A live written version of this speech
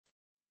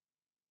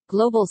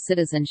Global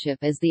citizenship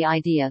is the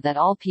idea that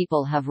all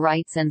people have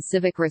rights and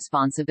civic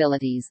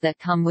responsibilities that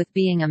come with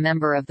being a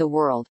member of the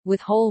world,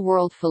 with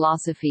whole-world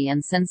philosophy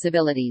and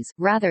sensibilities,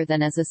 rather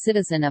than as a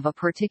citizen of a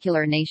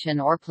particular nation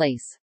or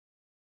place.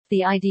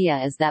 The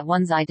idea is that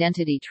one's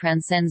identity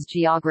transcends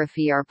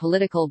geography or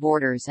political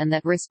borders and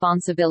that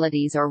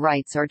responsibilities or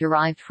rights are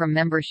derived from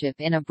membership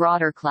in a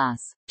broader class,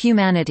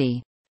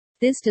 humanity.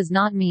 This does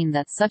not mean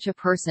that such a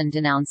person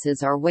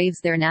denounces or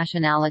waives their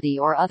nationality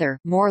or other,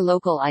 more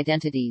local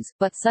identities,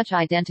 but such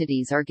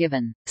identities are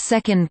given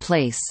second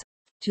place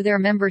to their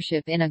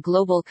membership in a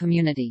global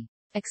community.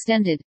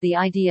 Extended, the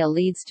idea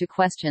leads to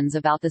questions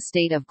about the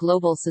state of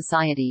global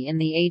society in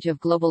the age of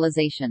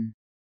globalization.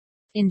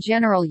 In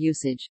general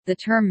usage, the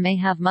term may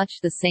have much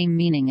the same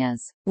meaning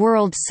as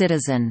world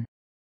citizen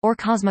or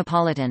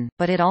cosmopolitan,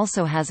 but it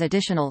also has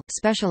additional,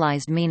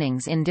 specialized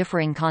meanings in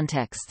differing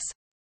contexts.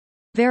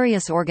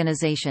 Various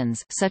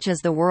organizations, such as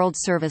the World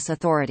Service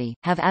Authority,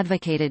 have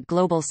advocated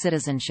global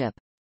citizenship.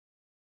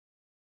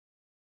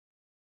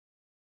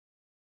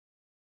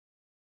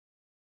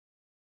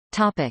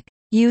 Topic: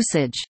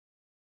 Usage.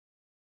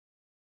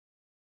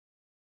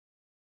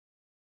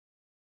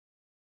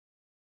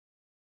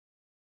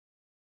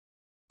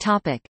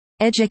 Topic: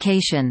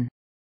 Education.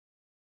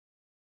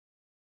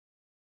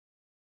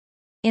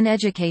 In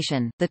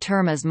education, the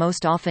term is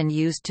most often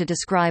used to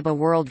describe a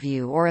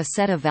worldview or a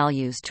set of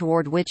values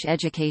toward which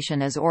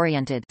education is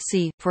oriented.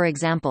 See, for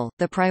example,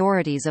 the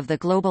priorities of the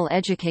Global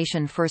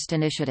Education First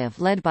initiative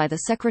led by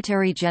the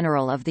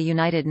Secretary-General of the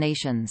United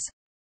Nations.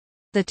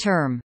 The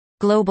term,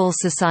 global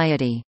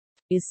society,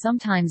 is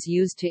sometimes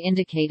used to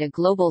indicate a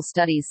global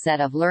studies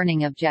set of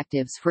learning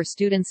objectives for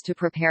students to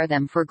prepare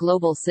them for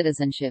global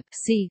citizenship.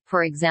 See,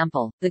 for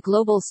example, the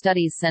Global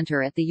Studies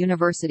Center at the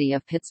University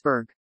of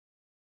Pittsburgh.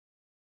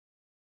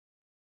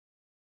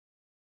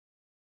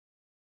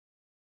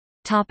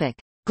 Topic: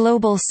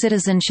 Global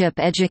citizenship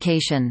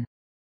education.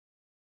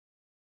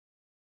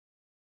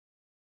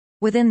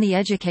 Within the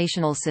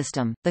educational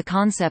system, the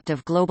concept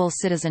of global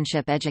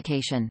citizenship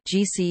education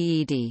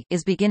 (GCED)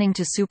 is beginning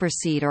to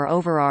supersede or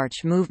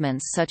overarch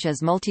movements such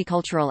as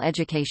multicultural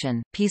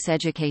education, peace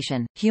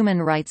education, human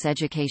rights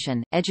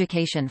education,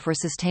 education for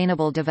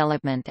sustainable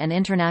development and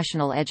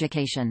international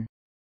education.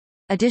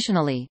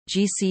 Additionally,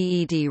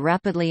 GCED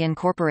rapidly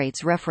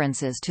incorporates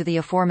references to the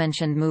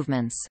aforementioned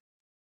movements.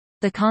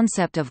 The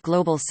concept of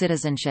global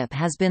citizenship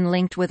has been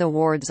linked with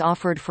awards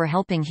offered for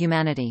helping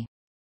humanity.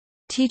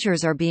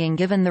 Teachers are being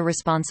given the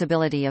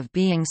responsibility of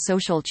being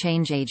social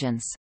change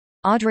agents.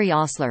 Audrey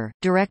Osler,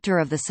 director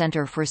of the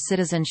Center for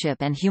Citizenship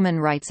and Human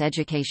Rights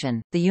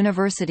Education, the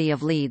University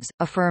of Leeds,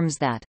 affirms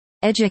that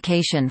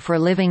education for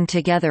living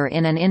together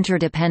in an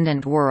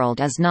interdependent world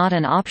is not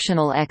an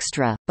optional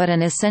extra, but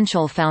an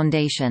essential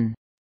foundation.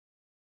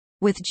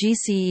 With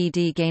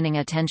GCED gaining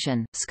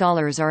attention,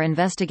 scholars are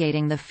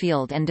investigating the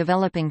field and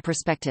developing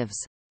perspectives.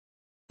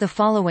 The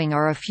following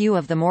are a few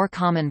of the more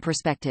common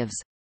perspectives.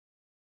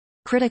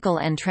 Critical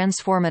and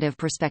transformative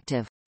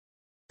perspective.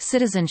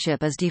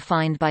 Citizenship is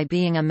defined by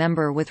being a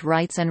member with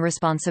rights and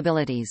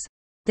responsibilities.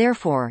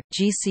 Therefore,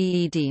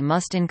 GCED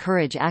must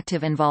encourage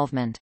active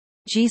involvement.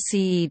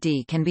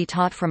 GCED can be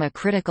taught from a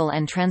critical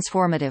and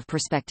transformative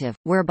perspective,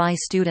 whereby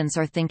students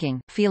are thinking,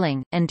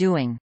 feeling, and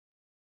doing.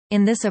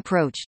 In this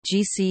approach,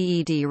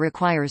 GCED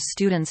requires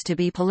students to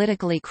be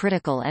politically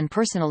critical and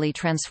personally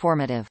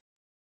transformative.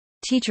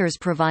 Teachers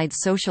provide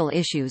social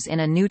issues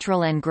in a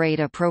neutral and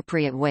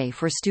grade-appropriate way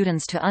for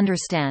students to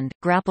understand,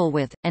 grapple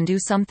with, and do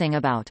something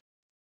about.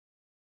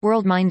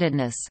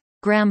 World-mindedness.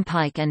 Graham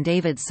Pike and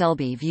David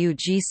Selby view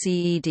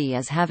GCED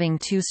as having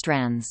two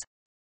strands.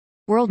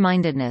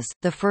 World-mindedness,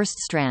 the first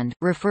strand,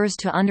 refers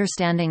to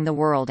understanding the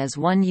world as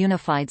one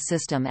unified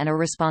system and a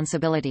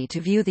responsibility to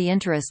view the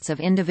interests of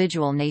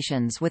individual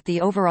nations with the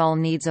overall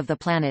needs of the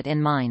planet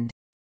in mind.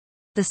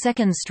 The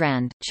second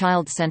strand,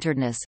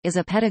 child-centeredness, is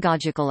a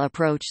pedagogical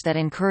approach that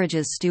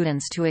encourages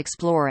students to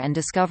explore and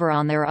discover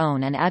on their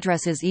own and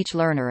addresses each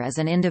learner as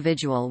an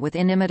individual with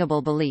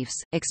inimitable beliefs,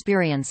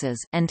 experiences,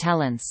 and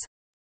talents.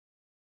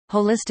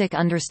 Holistic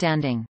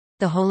understanding.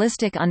 The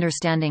holistic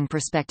understanding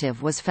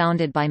perspective was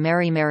founded by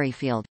Mary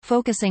Merrifield,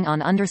 focusing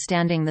on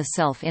understanding the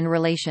self in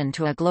relation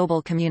to a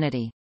global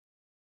community.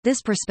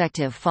 This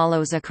perspective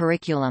follows a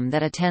curriculum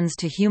that attends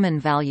to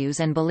human values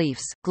and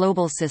beliefs,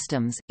 global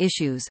systems,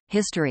 issues,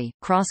 history,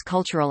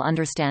 cross-cultural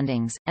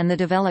understandings, and the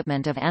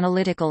development of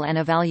analytical and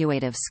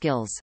evaluative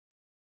skills.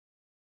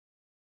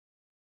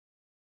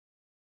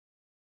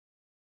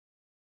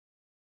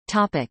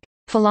 Topic: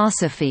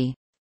 Philosophy.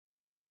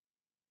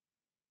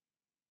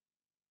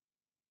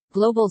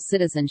 Global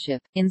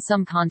citizenship, in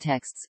some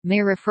contexts, may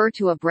refer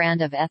to a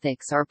brand of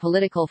ethics or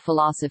political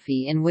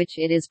philosophy in which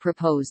it is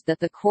proposed that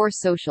the core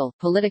social,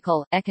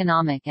 political,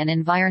 economic and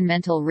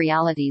environmental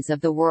realities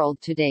of the world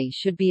today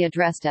should be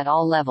addressed at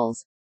all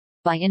levels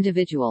by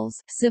individuals,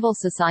 civil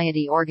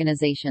society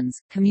organizations,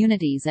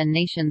 communities and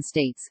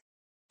nation-states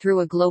through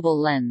a global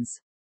lens.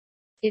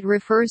 It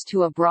refers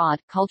to a broad,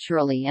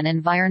 culturally and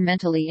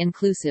environmentally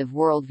inclusive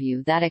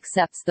worldview that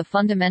accepts the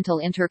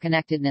fundamental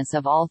interconnectedness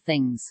of all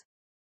things.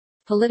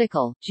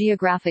 Political,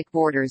 geographic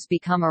borders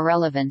become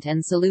irrelevant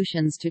and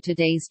solutions to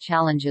today's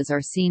challenges are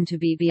seen to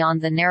be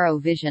beyond the narrow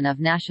vision of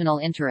national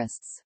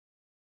interests.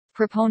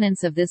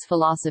 Proponents of this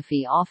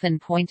philosophy often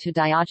point to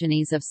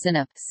Diogenes of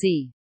Sinope,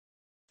 c.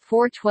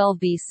 412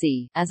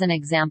 BC, as an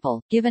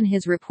example, given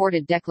his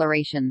reported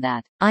declaration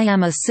that, "I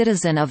am a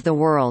citizen of the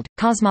world,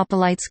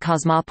 cosmopolites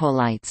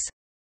cosmopolites,"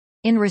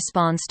 in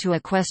response to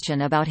a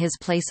question about his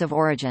place of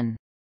origin.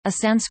 A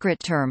Sanskrit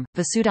term,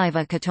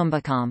 Vasudhaiva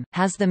Kutumbakam,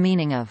 has the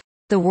meaning of,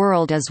 "The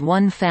world is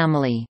one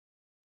family."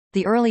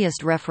 The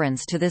earliest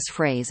reference to this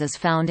phrase is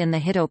found in the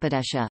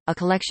Hitopadesha, a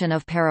collection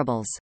of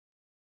parables.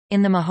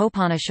 In the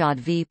Mahopanishad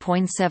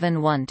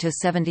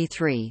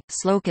v.71-73,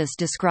 slokas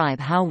describe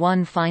how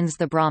one finds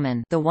the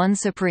Brahman, the one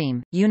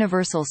supreme,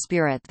 universal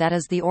spirit that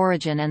is the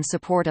origin and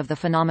support of the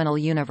phenomenal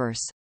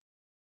universe.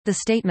 The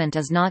statement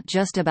is not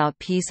just about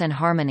peace and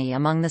harmony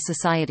among the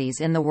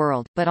societies in the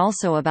world, but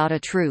also about a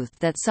truth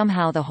that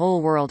somehow the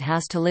whole world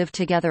has to live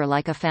together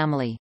like a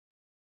family.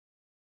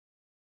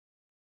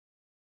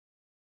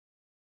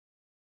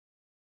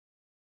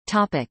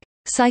 Topic: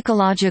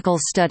 Psychological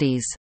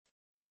studies.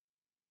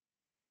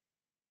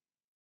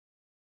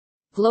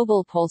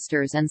 Global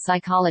pollsters and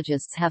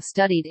psychologists have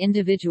studied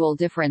individual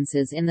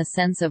differences in the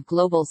sense of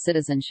global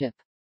citizenship.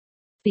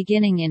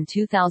 Beginning in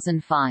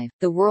 2005,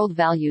 the World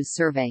Values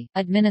Survey,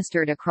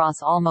 administered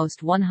across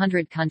almost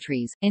 100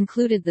 countries,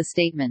 included the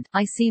statement,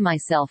 "I see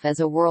myself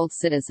as a world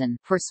citizen."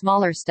 For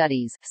smaller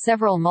studies,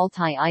 several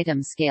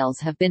multi-item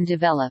scales have been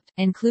developed,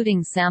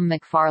 including Sam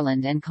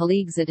McFarland and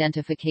colleagues'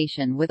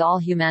 identification with all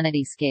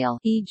humanity scale,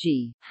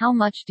 e.g., how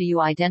much do you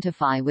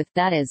identify with,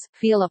 that is,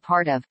 feel a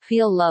part of,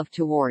 feel love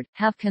toward,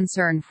 have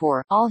concern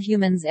for, all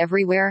humans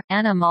everywhere.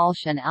 Anna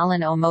Malsh and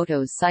Alan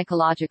Omoto's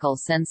psychological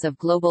sense of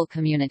global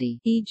community,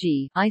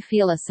 e.g., I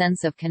feel a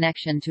sense of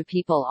connection to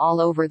people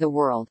all over the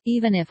world,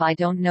 even if I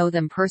don't know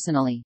them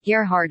personally.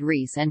 Gerhard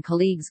Rees and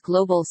colleagues'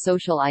 global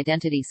social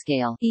identity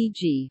scale,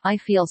 e.g., I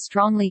feel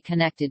strongly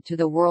connected to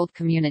the world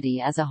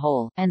community as a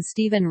whole, and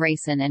Stephen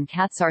Rayson and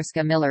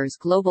Katsarska Miller's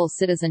global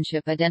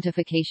citizenship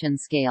identification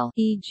scale,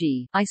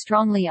 e.g., I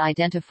strongly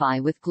identify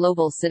with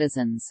global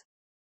citizens.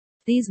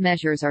 These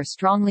measures are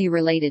strongly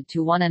related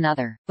to one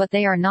another, but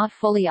they are not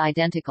fully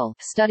identical.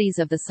 Studies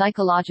of the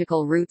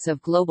psychological roots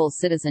of global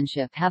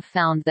citizenship have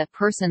found that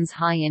persons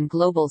high in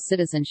global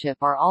citizenship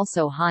are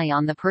also high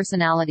on the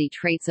personality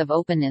traits of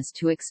openness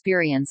to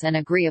experience and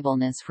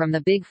agreeableness from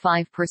the Big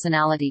Five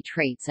personality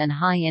traits and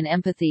high in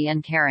empathy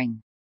and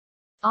caring.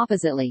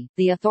 Oppositely,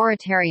 the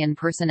authoritarian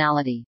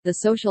personality, the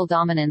social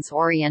dominance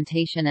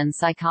orientation and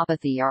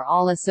psychopathy are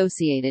all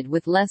associated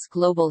with less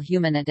global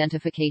human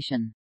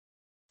identification.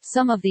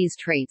 Some of these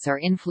traits are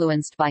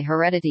influenced by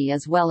heredity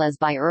as well as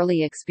by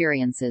early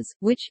experiences,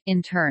 which,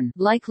 in turn,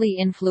 likely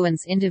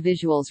influence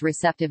individuals'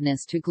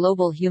 receptiveness to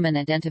global human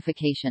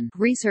identification.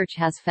 Research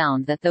has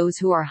found that those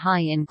who are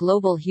high in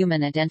global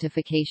human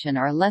identification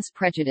are less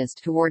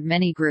prejudiced toward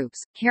many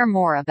groups, care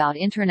more about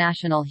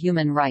international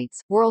human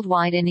rights,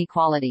 worldwide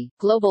inequality,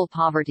 global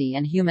poverty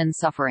and human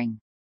suffering.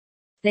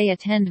 They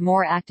attend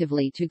more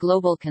actively to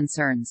global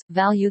concerns,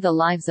 value the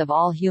lives of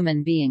all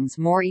human beings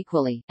more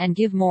equally, and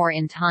give more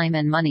in time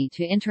and money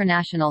to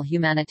international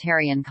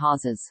humanitarian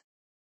causes.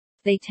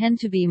 They tend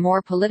to be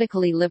more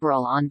politically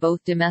liberal on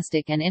both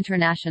domestic and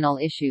international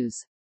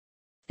issues.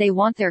 They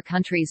want their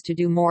countries to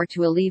do more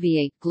to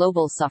alleviate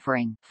global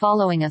suffering.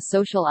 Following a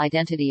social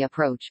identity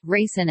approach,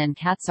 Rayson and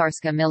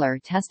Katsarska Miller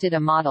tested a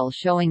model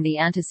showing the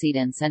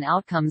antecedents and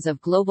outcomes of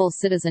global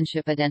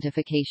citizenship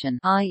identification,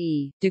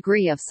 i.e.,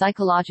 degree of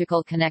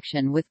psychological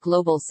connection with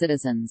global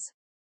citizens.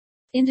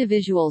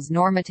 Individual's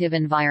normative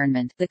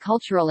environment, the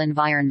cultural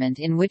environment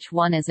in which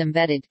one is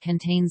embedded,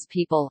 contains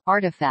people,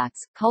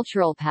 artifacts,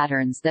 cultural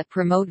patterns that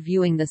promote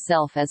viewing the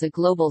self as a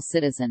global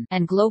citizen,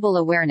 and global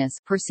awareness,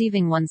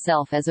 perceiving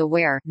oneself as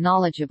aware,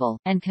 knowledgeable,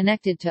 and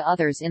connected to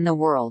others in the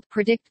world,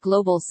 predict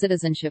global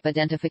citizenship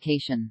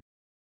identification.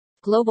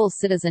 Global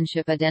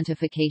citizenship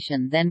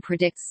identification then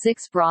predicts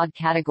 6 broad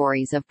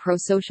categories of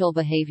prosocial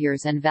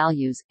behaviors and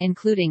values,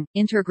 including,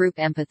 intergroup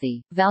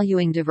empathy,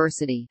 valuing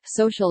diversity,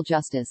 social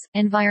justice,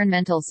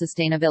 environmental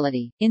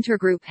sustainability,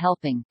 intergroup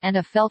helping, and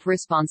a felt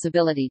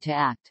responsibility to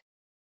act.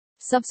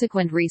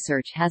 Subsequent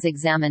research has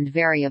examined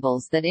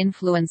variables that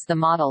influence the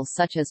model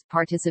such as,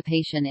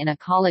 participation in a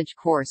college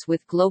course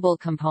with global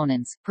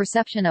components,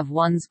 perception of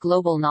one's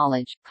global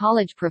knowledge,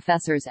 college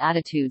professors'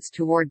 attitudes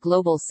toward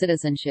global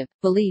citizenship,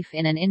 belief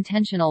in an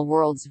intentional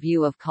world's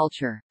view of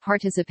culture,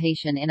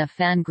 participation in a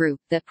fan group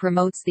that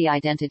promotes the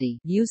identity,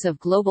 use of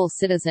global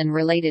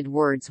citizen-related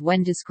words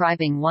when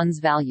describing one's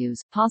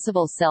values,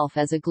 possible self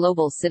as a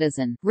global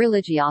citizen,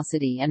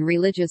 religiosity and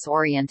religious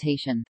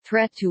orientation,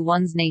 threat to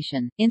one's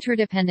nation,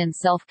 interdependent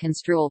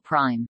self-construal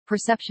prime,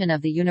 perception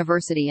of the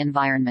university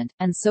environment,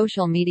 and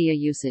social media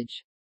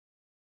usage.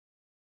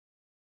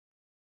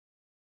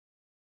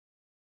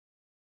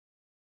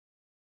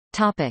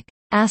 Topic: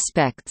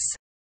 Aspects.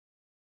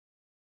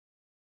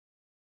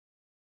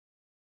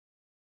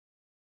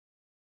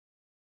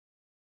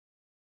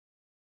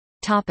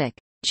 Topic: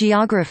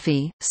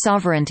 Geography,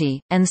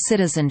 sovereignty, and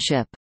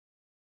citizenship.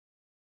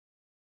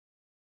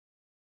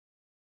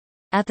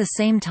 At the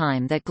same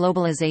time that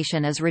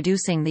globalization is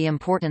reducing the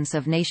importance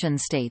of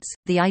nation-states,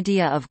 the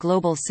idea of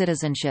global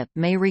citizenship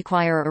may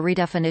require a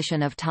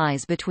redefinition of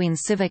ties between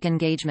civic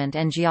engagement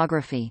and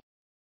geography.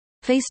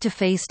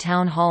 Face-to-face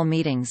town hall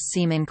meetings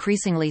seem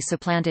increasingly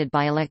supplanted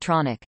by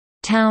electronic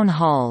town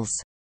halls,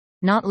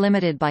 not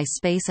limited by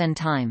space and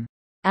time.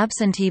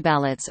 Absentee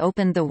ballots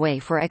opened the way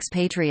for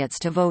expatriates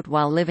to vote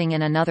while living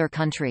in another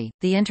country.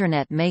 The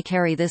Internet may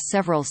carry this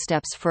several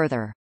steps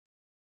further.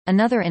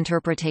 Another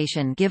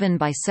interpretation given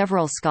by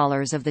several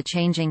scholars of the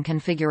changing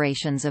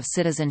configurations of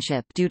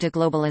citizenship due to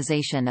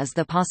globalization is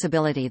the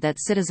possibility that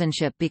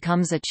citizenship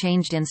becomes a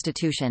changed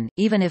institution,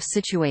 even if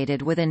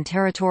situated within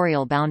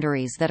territorial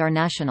boundaries that are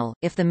national.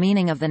 If the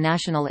meaning of the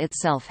national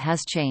itself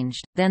has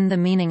changed, then the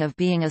meaning of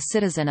being a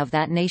citizen of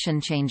that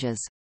nation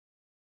changes.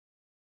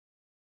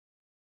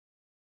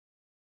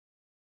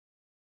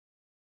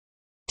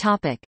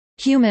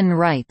 Human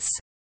rights.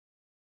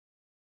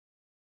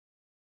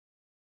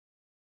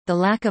 The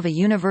lack of a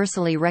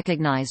universally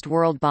recognized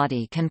world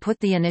body can put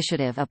the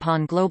initiative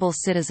upon global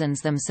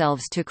citizens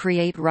themselves to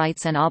create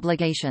rights and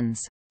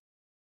obligations.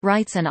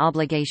 Rights and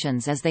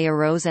obligations as they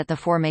arose at the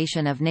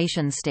formation of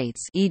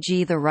nation-states,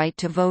 e.g. the right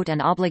to vote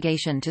and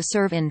obligation to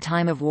serve in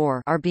time of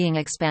war, are being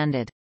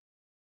expanded.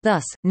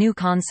 Thus, new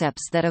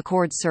concepts that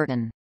accord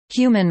certain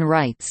human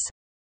rights,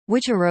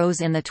 which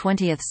arose in the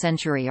 20th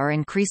century, are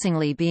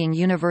increasingly being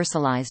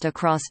universalized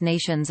across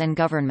nations and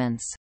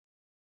governments.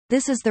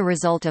 This is the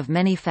result of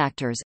many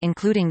factors,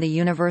 including the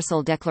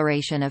Universal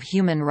Declaration of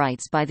Human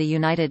Rights by the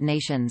United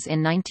Nations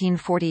in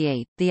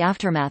 1948, the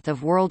aftermath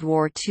of World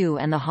War II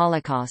and the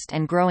Holocaust,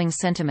 and growing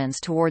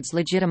sentiments towards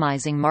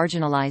legitimizing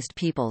marginalized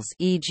peoples,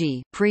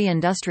 e.g.,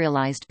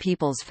 pre-industrialized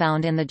peoples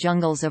found in the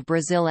jungles of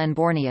Brazil and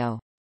Borneo.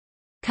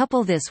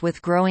 Couple this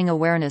with growing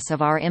awareness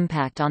of our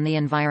impact on the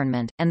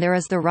environment, and there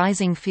is the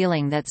rising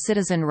feeling that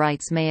citizen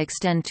rights may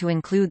extend to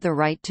include the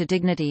right to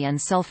dignity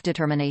and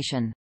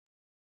self-determination.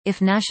 If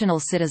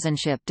national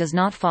citizenship does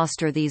not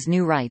foster these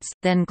new rights,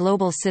 then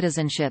global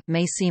citizenship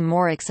may seem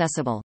more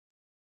accessible.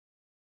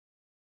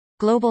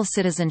 Global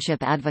citizenship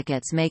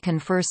advocates may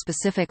confer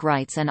specific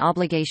rights and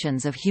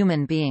obligations of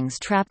human beings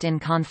trapped in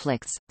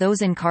conflicts,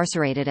 those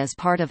incarcerated as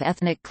part of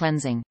ethnic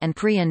cleansing, and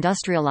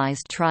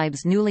pre-industrialized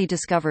tribes newly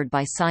discovered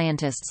by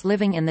scientists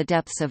living in the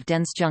depths of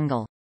dense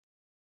jungle.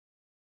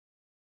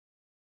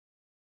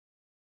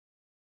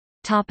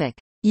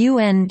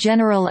 UN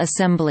General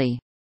Assembly.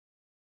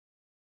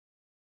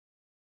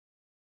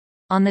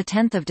 On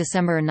 10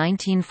 December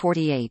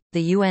 1948,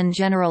 the UN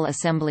General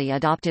Assembly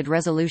adopted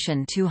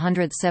Resolution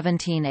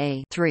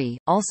 217A-3,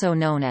 also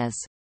known as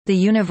the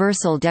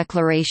Universal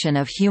Declaration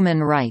of Human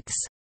Rights.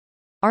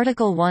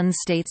 Article 1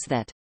 states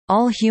that,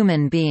 "All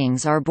human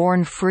beings are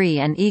born free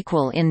and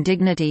equal in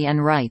dignity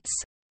and rights.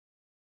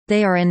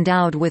 They are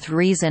endowed with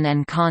reason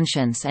and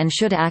conscience and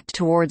should act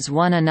towards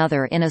one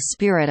another in a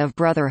spirit of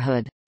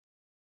brotherhood."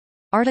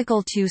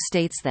 Article 2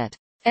 states that,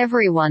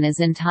 "Everyone is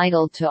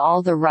entitled to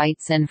all the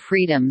rights and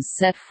freedoms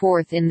set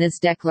forth in this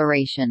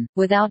declaration,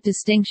 without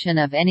distinction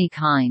of any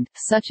kind,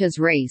 such as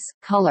race,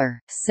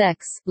 color,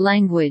 sex,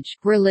 language,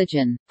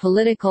 religion,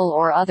 political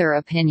or other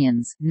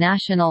opinions,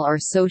 national or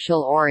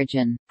social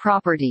origin,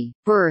 property,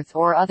 birth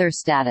or other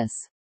status.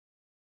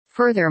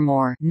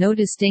 Furthermore, no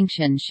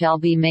distinction shall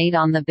be made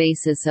on the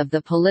basis of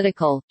the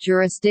political,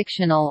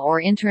 jurisdictional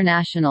or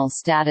international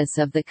status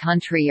of the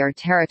country or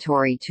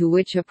territory to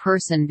which a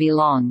person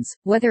belongs,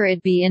 whether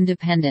it be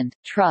independent,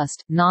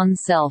 trust,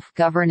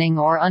 non-self-governing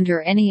or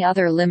under any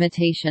other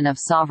limitation of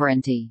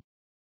sovereignty."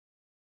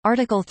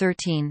 Article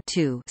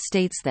 13(2)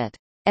 states that,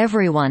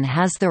 "Everyone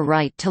has the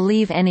right to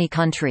leave any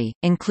country,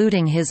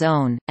 including his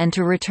own, and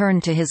to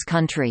return to his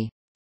country."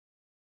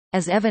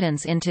 As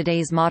evidence in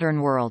today's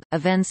modern world,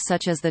 events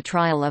such as the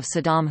trial of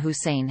Saddam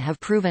Hussein have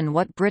proven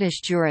what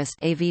British jurist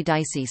A.V.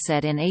 Dicey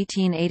said in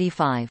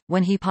 1885,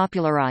 when he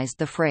popularised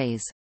the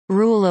phrase,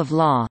 "rule of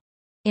law."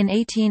 In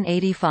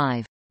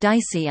 1885,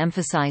 Dicey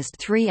emphasised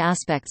three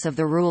aspects of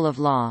the rule of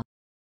law.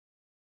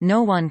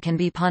 No one can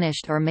be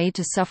punished or made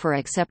to suffer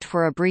except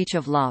for a breach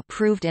of law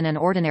proved in an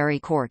ordinary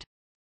court.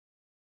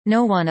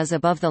 No one is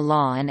above the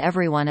law and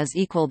everyone is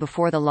equal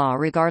before the law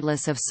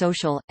regardless of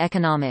social,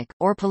 economic,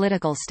 or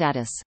political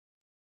status.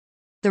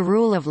 The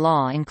rule of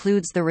law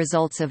includes the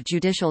results of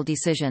judicial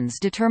decisions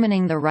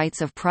determining the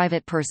rights of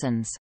private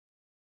persons.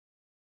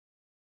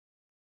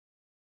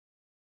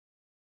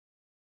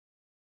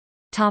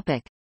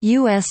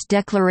 U.S.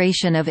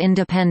 Declaration of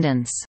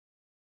Independence.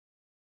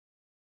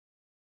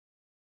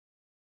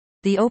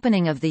 The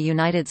opening of the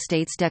United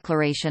States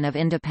Declaration of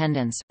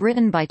Independence,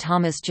 written by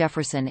Thomas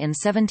Jefferson in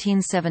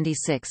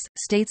 1776,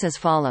 states as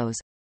follows: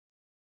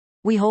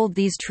 "We hold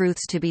these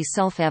truths to be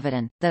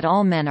self-evident, that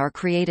all men are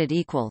created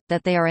equal,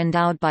 that they are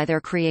endowed by their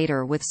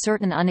Creator with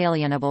certain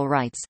unalienable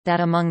rights,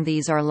 that among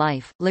these are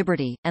life,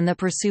 liberty, and the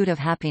pursuit of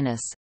happiness.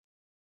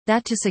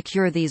 That to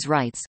secure these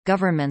rights,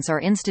 governments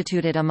are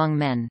instituted among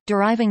men,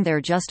 deriving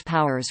their just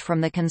powers from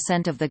the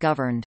consent of the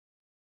governed."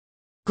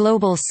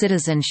 Global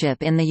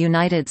citizenship in the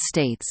United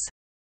States.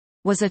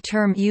 was a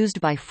term used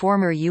by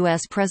former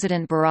U.S.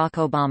 President Barack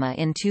Obama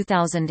in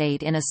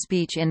 2008 in a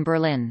speech in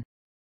Berlin.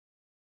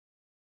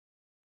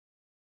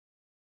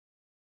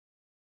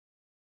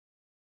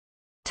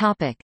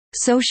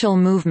 Social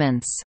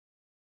movements.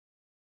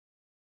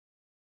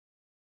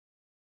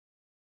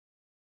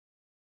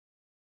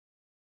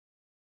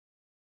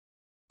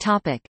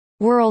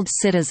 World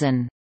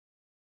citizen.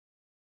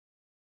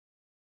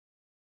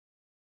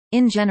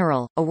 In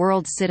general, a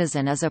world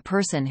citizen is a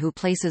person who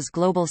places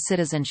global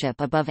citizenship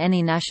above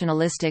any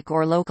nationalistic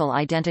or local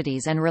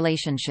identities and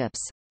relationships.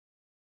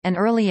 An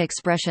early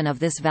expression of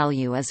this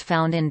value is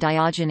found in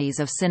Diogenes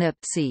of Sinope,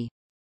 c.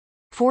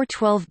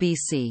 412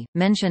 BC,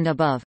 mentioned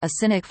above, a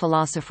Cynic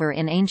philosopher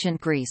in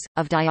ancient Greece.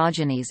 Of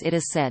Diogenes it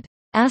is said,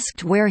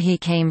 "Asked where he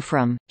came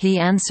from, he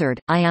answered,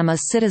 I am a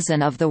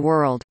citizen of the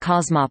world,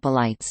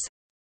 cosmopolites."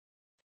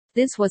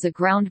 This was a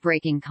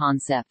groundbreaking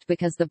concept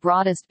because the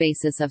broadest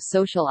basis of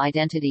social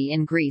identity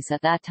in Greece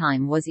at that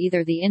time was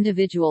either the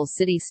individual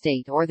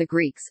city-state or the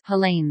Greeks,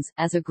 Hellenes,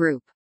 as a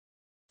group.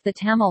 The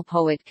Tamil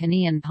poet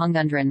Kaniyan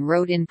Pungundran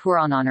wrote in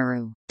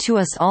Purananaru, "To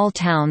us all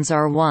towns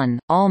are one,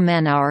 all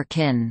men our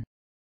kin."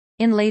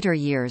 In later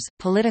years,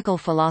 political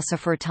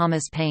philosopher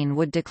Thomas Paine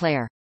would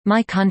declare,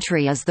 "My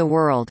country is the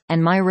world,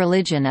 and my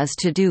religion is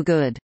to do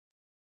good."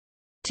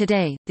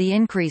 Today, the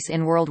increase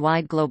in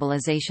worldwide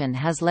globalization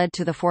has led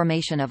to the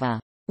formation of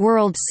a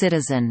world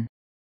citizen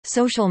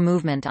social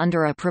movement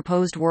under a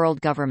proposed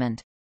world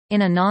government.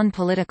 In a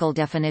non-political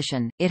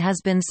definition, it has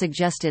been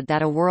suggested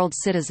that a world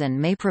citizen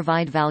may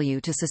provide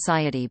value to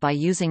society by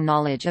using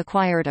knowledge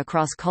acquired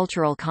across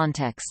cultural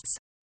contexts.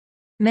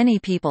 Many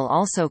people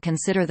also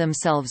consider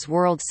themselves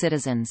world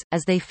citizens,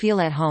 as they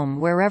feel at home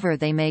wherever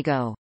they may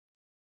go.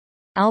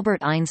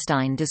 Albert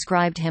Einstein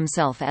described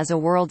himself as a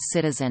world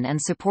citizen and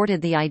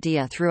supported the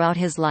idea throughout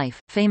his life,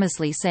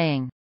 famously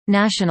saying,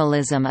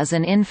 "Nationalism is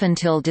an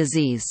infantile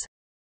disease.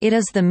 It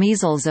is the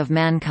measles of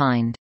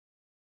mankind."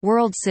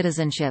 World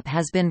citizenship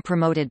has been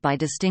promoted by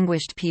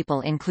distinguished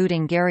people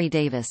including Gary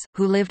Davis,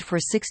 who lived for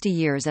 60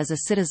 years as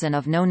a citizen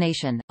of no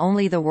nation,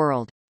 only the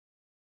world.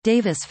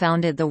 Davis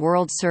founded the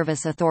World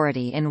Service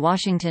Authority in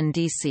Washington,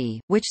 D.C.,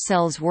 which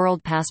sells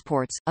world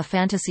passports, a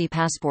fantasy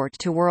passport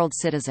to world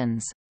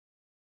citizens.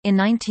 In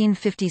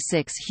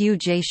 1956 Hugh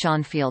J.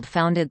 Schonfield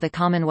founded the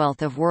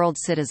Commonwealth of World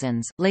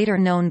Citizens, later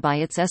known by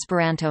its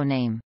Esperanto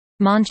name,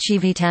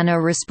 Montcivitana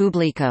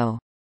Respubliko,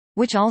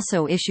 which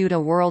also issued a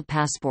world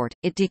passport.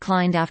 It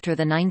declined after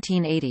the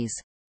 1980s.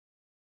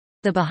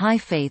 The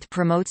Bahá'í Faith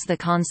promotes the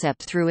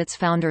concept through its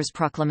founder's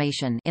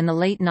proclamation in the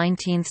late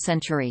 19th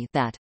century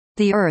that,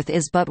 "The earth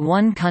is but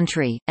one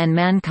country, and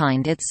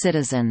mankind its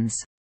citizens,"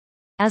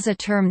 as a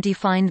term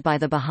defined by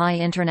the Bahá'í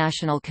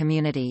International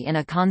Community in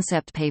a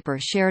concept paper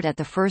shared at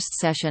the first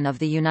session of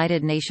the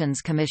United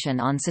Nations Commission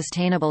on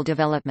Sustainable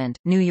Development,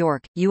 New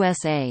York,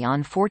 USA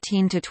on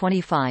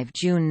 14–25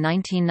 June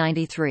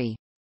 1993.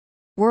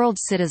 World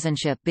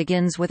citizenship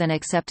begins with an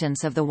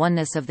acceptance of the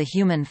oneness of the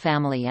human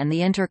family and the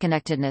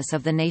interconnectedness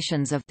of the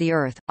nations of the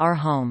earth, our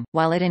home.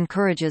 While it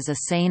encourages a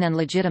sane and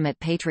legitimate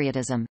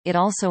patriotism, it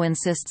also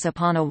insists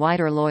upon a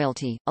wider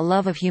loyalty, a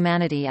love of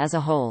humanity as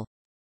a whole.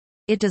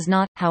 It does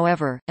not,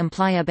 however,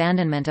 imply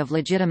abandonment of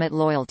legitimate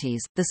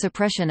loyalties, the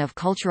suppression of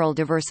cultural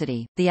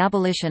diversity, the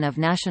abolition of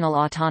national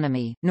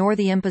autonomy, nor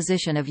the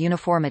imposition of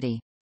uniformity.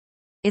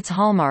 Its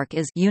hallmark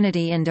is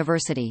unity in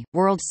diversity.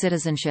 World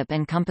citizenship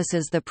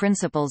encompasses the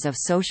principles of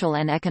social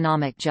and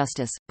economic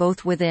justice,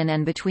 both within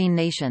and between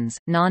nations,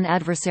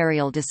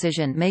 non-adversarial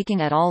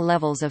decision-making at all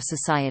levels of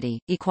society,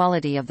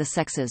 equality of the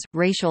sexes,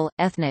 racial,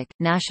 ethnic,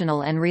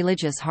 national and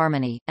religious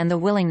harmony, and the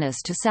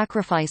willingness to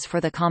sacrifice for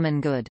the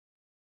common good.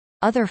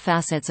 Other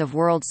facets of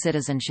world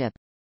citizenship,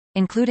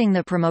 including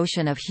the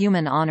promotion of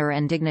human honor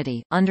and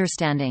dignity,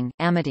 understanding,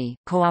 amity,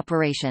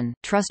 cooperation,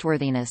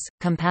 trustworthiness,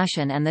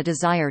 compassion and the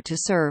desire to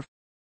serve,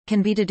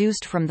 can be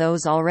deduced from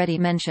those already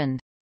mentioned.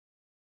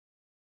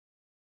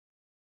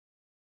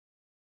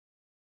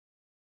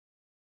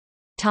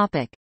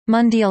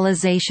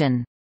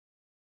 Mundialization.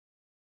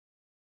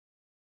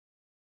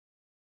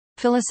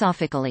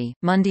 Philosophically,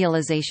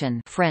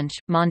 mundialization, French,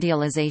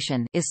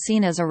 mondialisation, is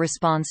seen as a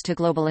response to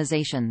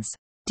globalization's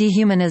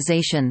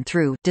dehumanization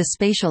through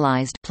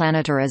despatialized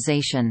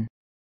planetarization.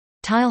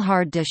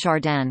 Teilhard de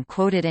Chardin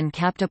quoted in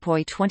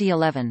Captipoy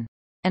 2011.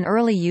 An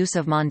early use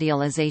of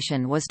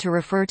mondialization was to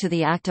refer to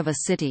the act of a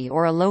city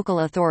or a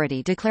local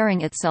authority declaring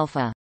itself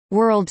a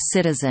world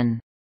citizen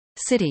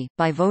city,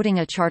 by voting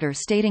a charter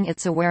stating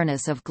its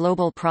awareness of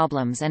global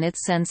problems and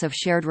its sense of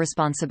shared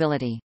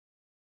responsibility.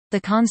 The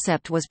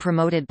concept was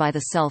promoted by the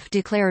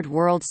self-declared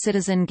world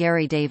citizen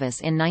Gary Davis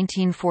in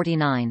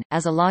 1949,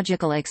 as a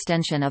logical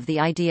extension of the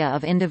idea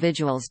of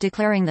individuals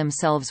declaring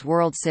themselves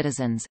world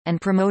citizens, and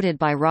promoted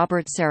by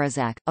Robert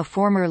Sarrazac, a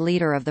former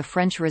leader of the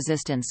French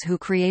resistance who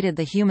created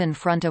the Human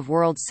Front of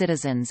World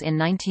Citizens in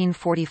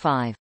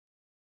 1945.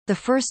 The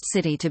first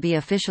city to be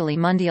officially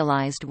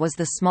mundialized was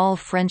the small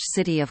French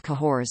city of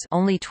Cahors,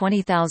 only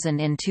 20,000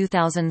 in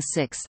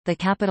 2006, the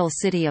capital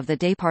city of the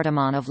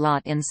département of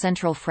Lot in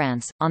central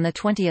France, on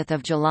 20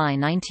 July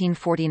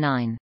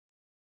 1949.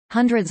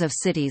 Hundreds of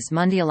cities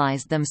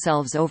mundialized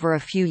themselves over a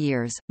few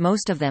years,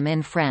 most of them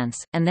in France,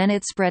 and then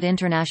it spread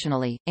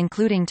internationally,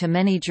 including to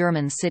many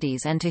German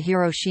cities and to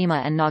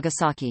Hiroshima and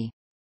Nagasaki.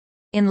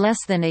 In less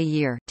than a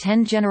year,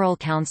 10 general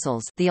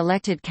councils, the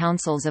elected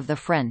councils of the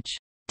French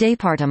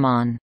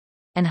département,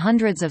 and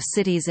hundreds of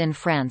cities in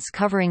France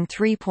covering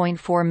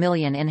 3.4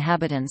 million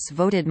inhabitants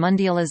voted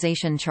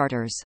mundialization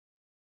charters.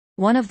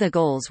 One of the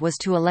goals was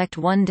to elect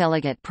one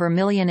delegate per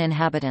million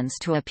inhabitants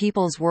to a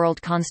People's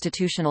World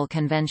Constitutional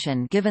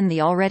Convention, given the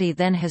already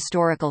then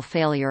historical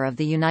failure of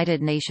the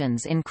United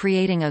Nations in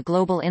creating a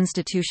global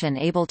institution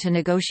able to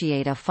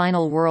negotiate a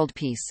final world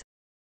peace.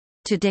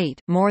 To date,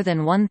 more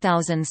than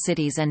 1,000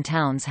 cities and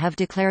towns have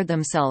declared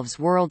themselves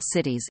world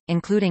cities,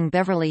 including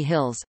Beverly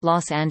Hills,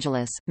 Los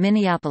Angeles,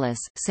 Minneapolis,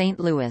 St.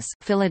 Louis,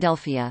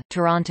 Philadelphia,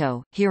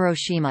 Toronto,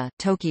 Hiroshima,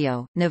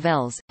 Tokyo,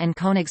 Nivelles, and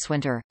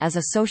Königswinter. As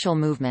a social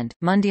movement,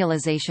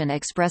 mundialization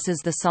expresses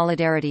the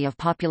solidarity of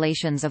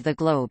populations of the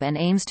globe and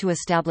aims to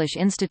establish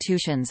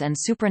institutions and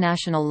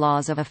supranational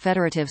laws of a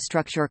federative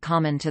structure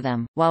common to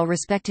them, while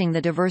respecting the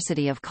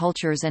diversity of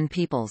cultures and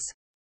peoples.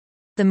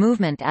 The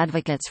movement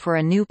advocates for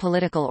a new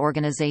political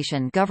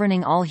organization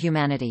governing all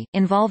humanity,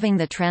 involving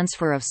the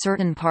transfer of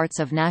certain parts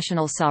of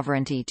national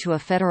sovereignty to a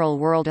federal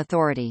world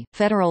authority,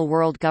 federal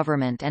world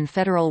government and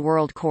federal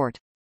world court.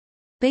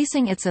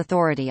 Basing its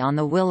authority on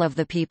the will of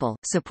the people,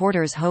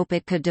 supporters hope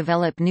it could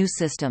develop new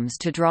systems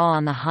to draw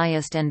on the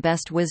highest and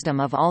best wisdom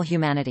of all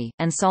humanity,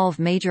 and solve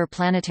major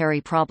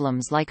planetary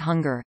problems like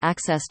hunger,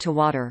 access to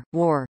water,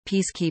 war,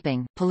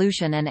 peacekeeping,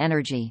 pollution and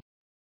energy.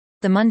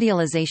 The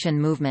mundialization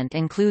movement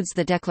includes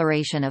the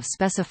declaration of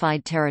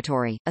specified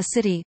territory, a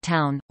city,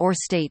 town, or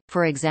state,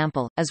 for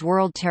example, as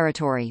world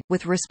territory,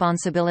 with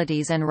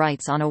responsibilities and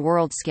rights on a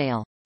world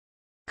scale.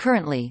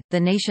 Currently, the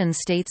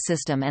nation-state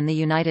system and the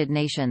United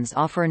Nations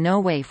offer no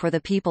way for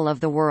the people of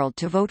the world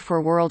to vote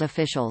for world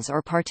officials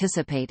or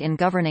participate in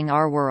governing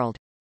our world.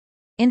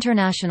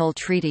 International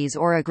treaties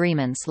or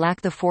agreements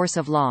lack the force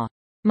of law.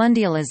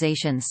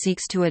 Mundialization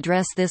seeks to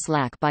address this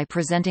lack by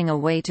presenting a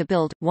way to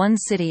build, one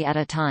city at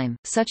a time,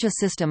 such a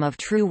system of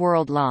true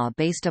world law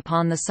based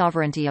upon the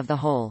sovereignty of the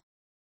whole.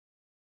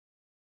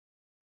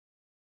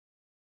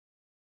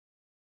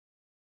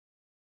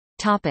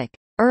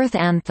 Earth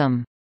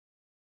Anthem.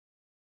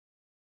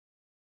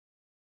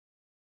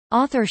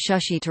 Author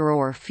Shashi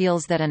Tharoor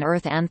feels that an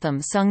Earth Anthem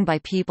sung by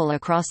people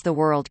across the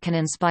world can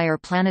inspire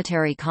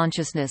planetary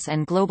consciousness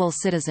and global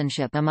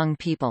citizenship among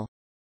people.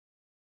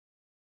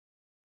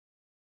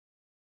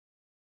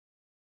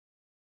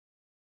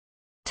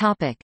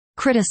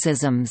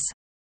 Criticisms.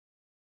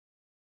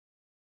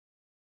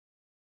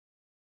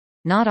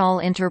 Not all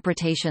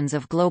interpretations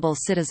of global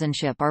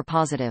citizenship are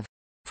positive.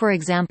 For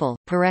example,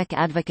 Parekh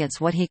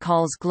advocates what he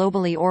calls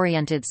globally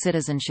oriented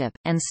citizenship,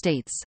 and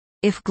states,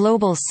 "If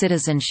global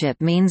citizenship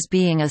means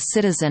being a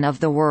citizen of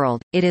the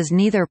world, it is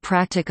neither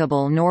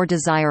practicable nor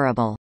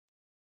desirable."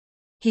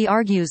 He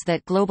argues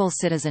that global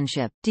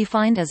citizenship,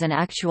 defined as an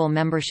actual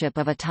membership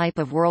of a type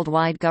of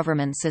worldwide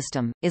government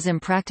system, is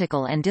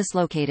impractical and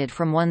dislocated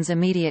from one's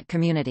immediate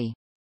community.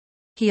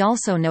 He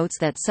also notes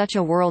that such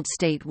a world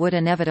state would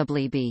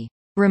inevitably be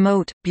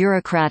remote,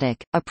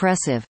 bureaucratic,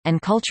 oppressive, and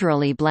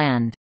culturally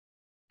bland.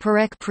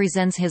 Parekh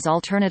presents his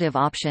alternative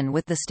option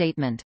with the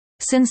statement,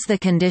 "Since the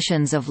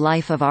conditions of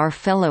life of our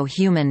fellow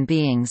human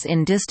beings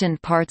in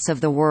distant parts of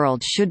the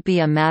world should be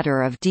a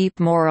matter of deep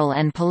moral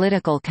and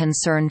political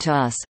concern to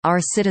us, our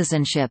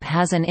citizenship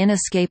has an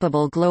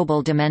inescapable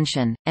global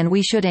dimension, and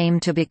we should aim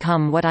to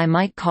become what I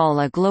might call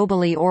a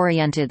globally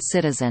oriented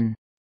citizen."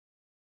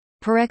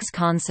 Parekh's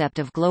concept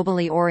of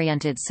globally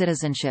oriented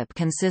citizenship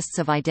consists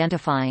of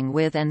identifying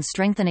with and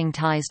strengthening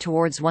ties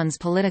towards one's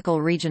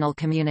political regional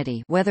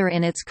community, whether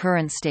in its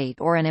current state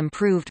or an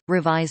improved,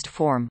 revised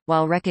form,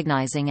 while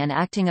recognizing and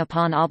acting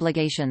upon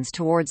obligations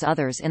towards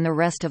others in the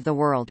rest of the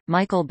world.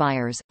 Michael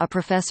Byers, a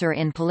professor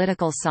in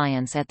political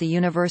science at the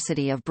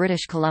University of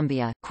British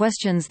Columbia,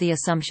 questions the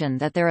assumption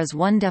that there is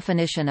one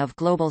definition of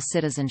global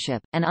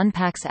citizenship, and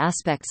unpacks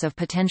aspects of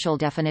potential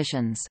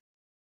definitions.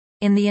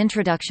 In the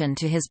introduction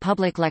to his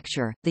public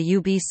lecture, the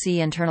UBC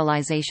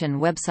Internalization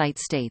website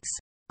states,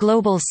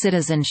 "Global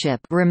citizenship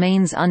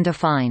remains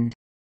undefined.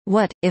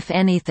 What, if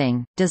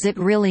anything, does it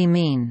really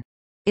mean?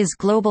 Is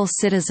global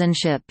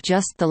citizenship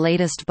just the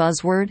latest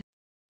buzzword?"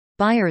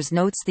 Byers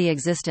notes the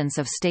existence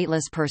of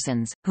stateless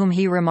persons, whom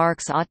he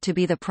remarks ought to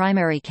be the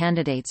primary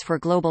candidates for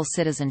global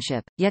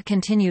citizenship, yet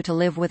continue to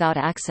live without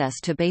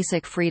access to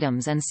basic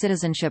freedoms and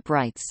citizenship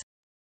rights.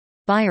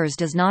 Byers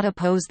does not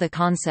oppose the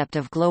concept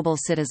of global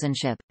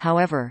citizenship,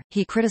 however,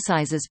 he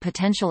criticizes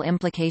potential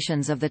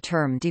implications of the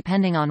term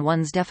depending on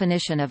one's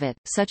definition of it,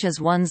 such as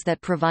ones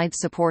that provide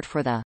support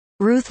for the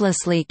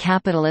ruthlessly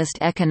capitalist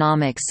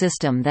economic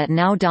system that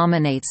now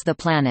dominates the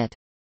planet.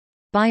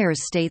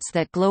 Byers states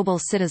that global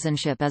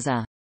citizenship is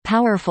a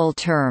powerful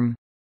term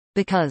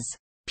because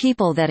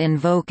people that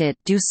invoke it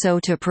do so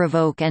to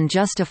provoke and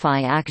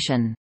justify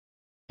action,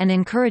 and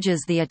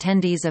encourages the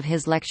attendees of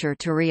his lecture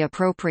to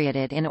reappropriate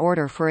it in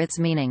order for its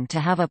meaning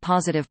to have a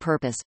positive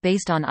purpose,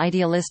 based on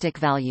idealistic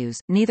values.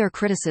 Neither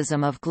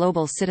criticism of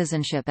global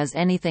citizenship is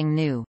anything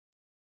new.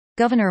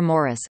 Gouverneur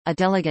Morris, a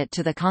delegate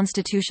to the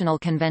Constitutional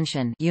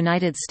Convention,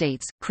 United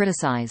States,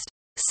 criticized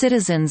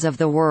citizens of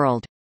the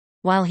world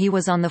while he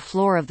was on the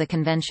floor of the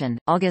convention,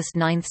 August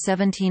 9,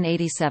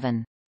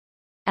 1787.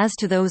 As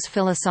to those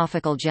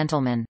philosophical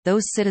gentlemen,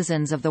 those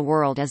citizens of the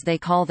world as they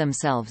call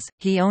themselves,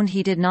 he owned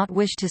he did not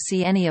wish to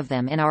see any of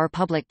them in our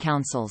public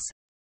councils.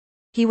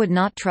 He would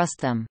not trust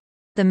them.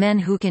 The men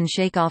who can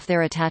shake off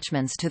their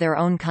attachments to their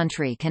own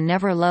country can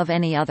never love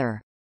any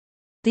other.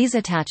 These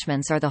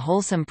attachments are the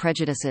wholesome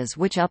prejudices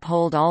which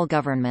uphold all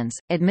governments.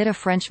 Admit a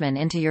Frenchman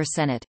into your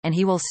Senate, and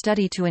he will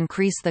study to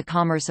increase the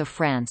commerce of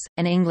France,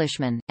 an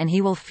Englishman, and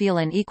he will feel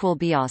an equal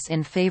bias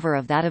in favor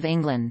of that of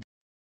England.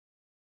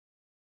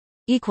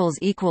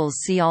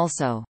 See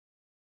also